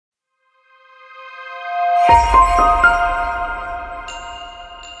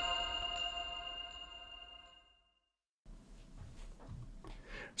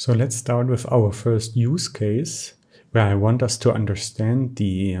So let's start with our first use case, where I want us to understand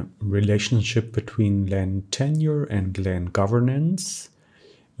the relationship between land tenure and land governance.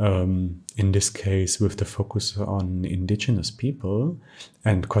 In this case, with the focus on indigenous people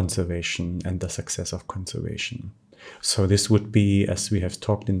and conservation and the success of conservation. So this would be, as we have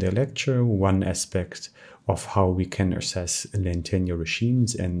talked in the lecture, one aspect of how we can assess land tenure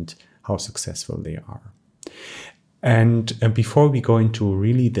regimes and how successful they are. And before we go into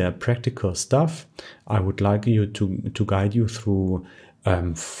really the practical stuff, I would like you to guide you through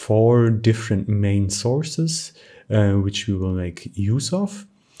 4 different main sources which we will make use of.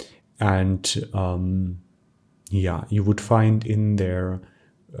 And yeah, you would find in there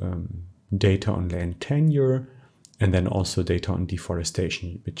data on land tenure and then also data on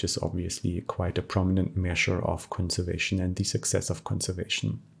deforestation, which is obviously quite a prominent measure of conservation and the success of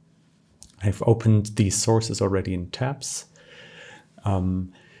conservation. I've opened these sources already in tabs.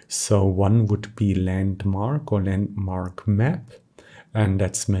 So one would be Landmark or Landmark Map, and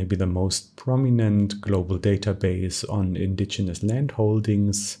that's maybe the most prominent global database on indigenous land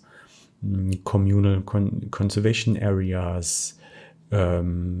holdings, communal conservation areas,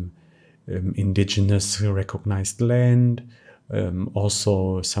 indigenous recognized land,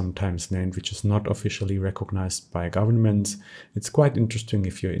 also sometimes land which is not officially recognized by governments. It's quite interesting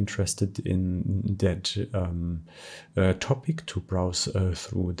if you're interested in that topic to browse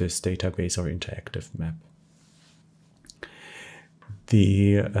through this database or interactive map.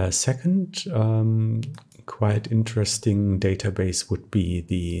 The second quite interesting database would be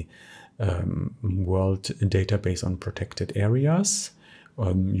the World Database on Protected Areas.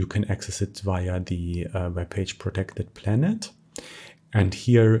 You can access it via the webpage Protected Planet. And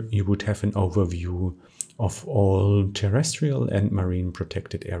here you would have an overview of all terrestrial and marine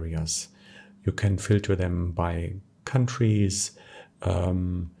protected areas. You can filter them by countries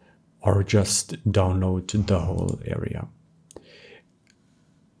or just download the whole area.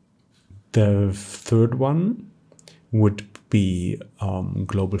 The third one would be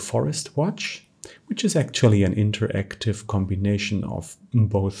Global Forest Watch, which is actually an interactive combination of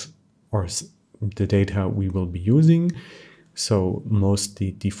both the data we will be using. So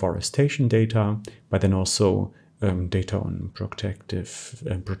mostly deforestation data, but then also data on protected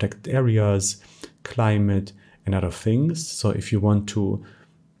areas, climate, and other things. So if you want to,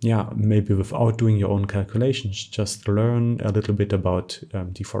 maybe without doing your own calculations, just learn a little bit about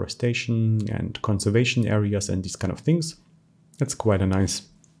deforestation and conservation areas and these kind of things, that's quite a nice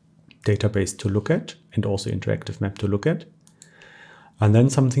database to look at, and also interactive map to look at. And then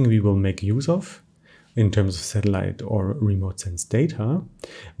something we will make use of in terms of satellite or remote sense data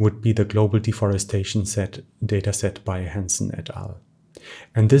would be the Global Deforestation dataset by Hentze et al.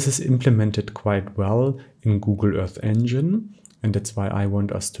 And this is implemented quite well in Google Earth Engine, and that's why I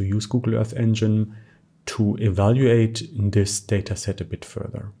want us to use Google Earth Engine to evaluate this dataset a bit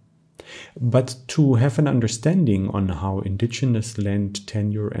further. But to have an understanding on how indigenous land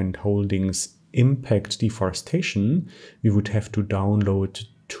tenure and holdings impact deforestation, we would have to download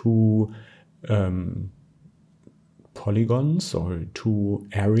 2 polygons or 2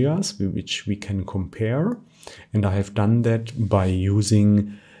 areas which we can compare. And I have done that by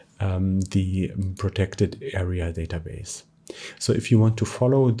using the protected area database. So if you want to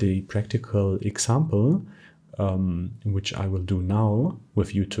follow the practical example, which I will do now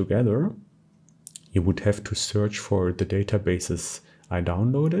with you together, you would have to search for the databases I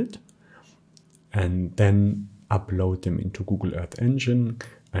downloaded and then upload them into Google Earth Engine,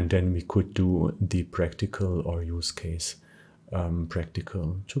 and then we could do the practical or use case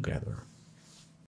practical together.